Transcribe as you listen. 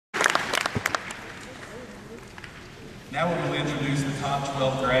Now we will introduce the top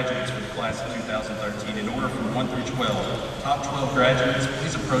 12 graduates for the class of 2013 in order from 1 through 12. Top 12 graduates,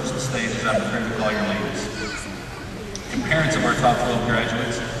 please approach the stage as I prepare to call your names. And parents of our top 12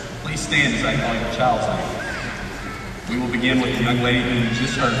 graduates, please stand as I call your child's name. We will begin with the young lady who you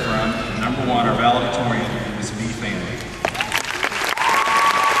just heard from, number 1, our valedictorian, Ms. B. Family.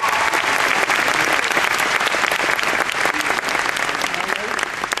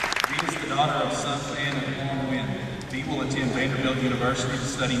 B is the daughter of Sun Fan and Warm Wind. B will attend Vanderbilt University to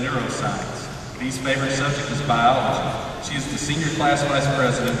study neuroscience. B's favorite subject is biology. She is the senior class vice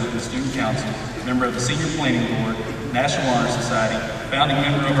president with the student council, member of the senior planning board, National Honor Society, founding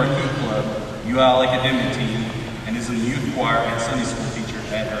member of our Key Club, UIL academic team, and is in the youth choir and Sunday school teacher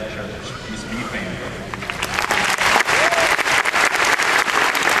at our church. Ms. B. Family.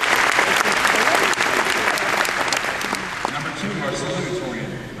 Number 2, our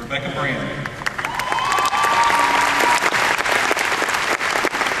salutatorian, Rebecca Brand.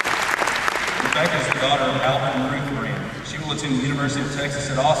 Rebecca is the daughter of Albert and Ruth Brand. She will attend the University of Texas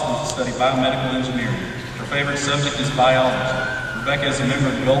at Austin to study biomedical engineering. Her favorite subject is biology. Rebecca is a member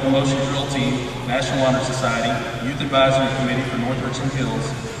of the Golden Motion Drill Team, National Honor Society, Youth Advisory Committee for North Richland Hills,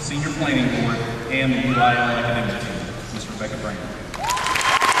 Senior Planning Board, and the UIL academic team. Ms. Rebecca Brand.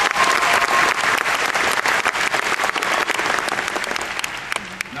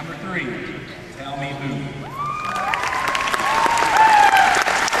 Number 3, Tell Me Who.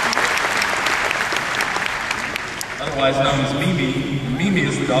 Otherwise known as Mimi. Mimi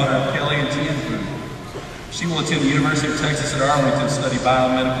is the daughter of Kelly and Tian Fu. She will attend the University of Texas at Arlington to study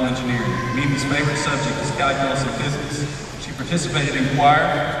biomedical engineering. Mimi's favorite subject is calculus and physics. She participated in choir,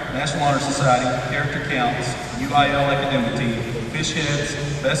 National Honor Society, Character Counts, UIL academic team, Fish Heads,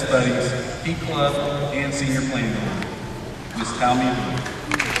 Best Buddies, Key Club, and Senior Planning Board. Ms. Tell Me Who.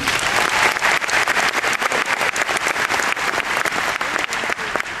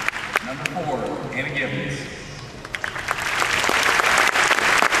 Number 4, Anna Gibbons.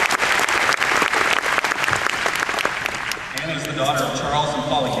 Anna is the daughter of Charles and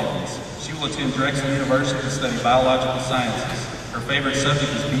Paula Gibbons. She will attend Drexel University to study biological sciences. Her favorite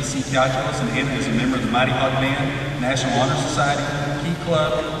subject is BC Calculus, and Anna is a member of the Mighty Hog Band, National Honor Society, Key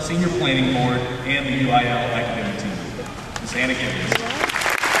Club, Senior Planning Board, and the UIL academic team. Ms. Anna Gibbons.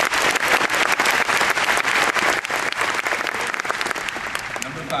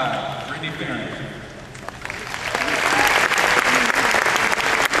 Number 5, Brittany Farron.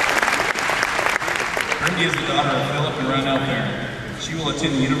 Brittany is the daughter of Philip and Ronell Farron. She will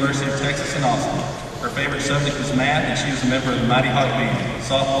attend the University of Texas in Austin. Her favorite subject is math, and she is a member of the Mighty Hog Band,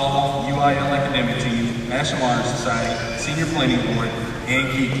 softball, UIL academic team, National Honor Society, Senior Planning Board,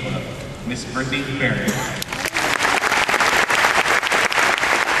 and Key Club. Miss Brittany Farron.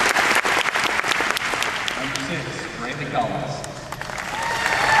 Number 6, Randy Collins.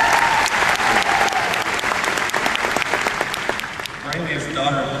 Braylee is the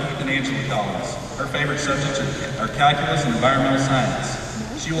daughter of Keith and Angela Collins. Her favorite subjects are calculus and environmental science.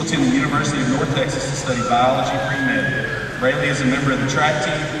 She will attend the University of North Texas to study biology pre-med. Braylee is a member of the track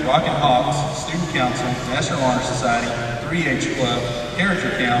team, Rockin' Hawks, Student Council, National Honor Society, 3H Club,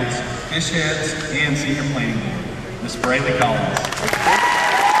 Character Counts, Fish Heads, and Senior Planning Board. Ms. Braylee Collins.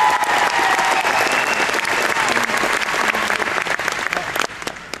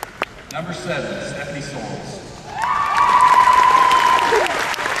 Number 7, Stephanie Sorrells.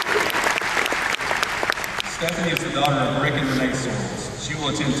 Stephanie is the daughter of Rick and Renee Sorrells. She will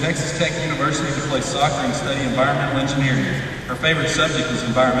attend Texas Tech University to play soccer and study environmental engineering. Her favorite subject is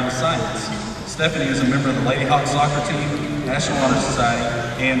environmental science. Stephanie is a member of the Lady Hawk soccer team, National Honor Society,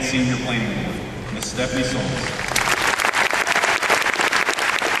 and Senior Planning Board. Ms. Stephanie Sorrells.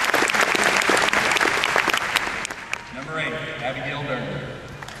 Number 8, Abigail Durden.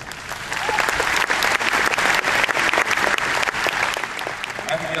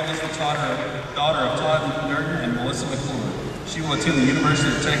 Abigail is the daughter of Todd Durden and Melissa McClure. She will attend the University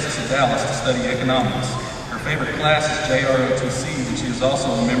of Texas at Dallas to study economics. Her favorite class is JROTC, and she is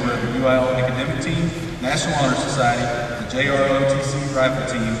also a member of the UIL academic team, National Honor Society, the JROTC rifle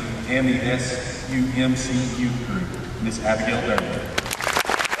team, and the SUMC youth group. Ms. Abigail Durden.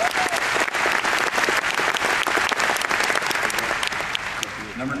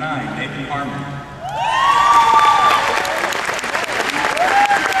 Number 9, Nathan Harmon.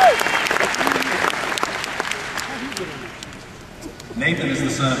 Nathan is the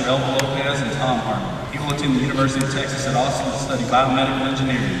son of Elva Lopez and Tom Harmon. He will attend the University of Texas at Austin to study biomedical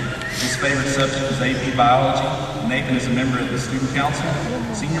engineering. His favorite subject is AP Biology. Nathan is a member of the Student Council,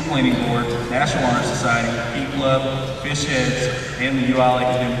 Senior Planning Board, National Honor Society, Key Club, Fish Heads, and the UIL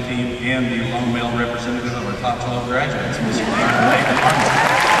Academic Team, and the lone male representative of our top 12 graduates, Mr. Nathan Armstrong.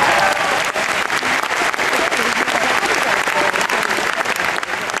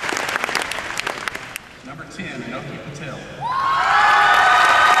 Number 10, Anoki Patel.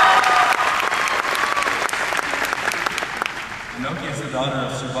 Anoki is the daughter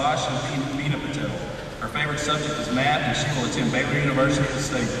of Subhash and Veena Patel. Her favorite subject is math, and she will attend Baylor University to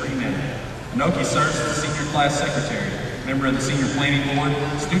study pre-med. Anoki serves as the senior class secretary, member of the Senior Planning Board,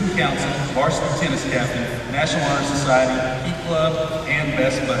 Student Council, Varsity Tennis Captain, National Honor Society, Key Club, and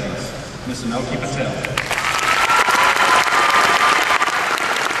Best Buddies. Ms. Anoki Patel.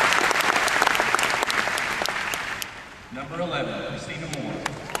 Number 11, Christina Moore.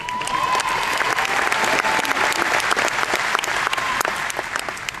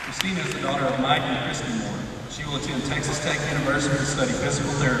 Christina is the daughter of Mike and Christy Moore. She will attend Texas Tech University to study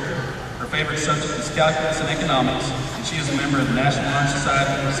physical therapy. Her favorite subject is calculus and economics, and she is a member of the National Honor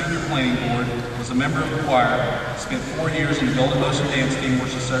Society Senior Planning Board, was a member of the choir, spent 4 years in the Golden Motion Dance Team where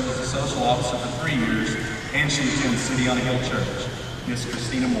she served as a social officer for 3 years, and she attends City on a Hill Church. Miss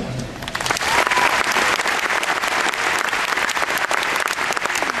Christina Moore.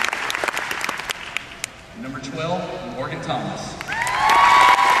 Number 12, Morgan Thomas.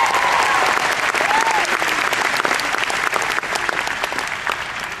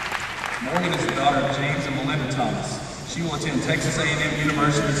 Morgan is the daughter of James and Melinda Thomas. She will attend Texas A&M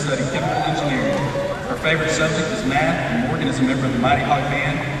University to study chemical engineering. Her favorite subject is math, and Morgan is a member of the Mighty Hawk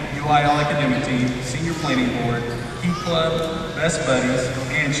Band, UIL Academic Team, Senior Planning Board, Key Club, Best Buddies,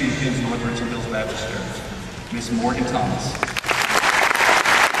 and she attends North Richland Hills Baptist Church. Miss Morgan Thomas.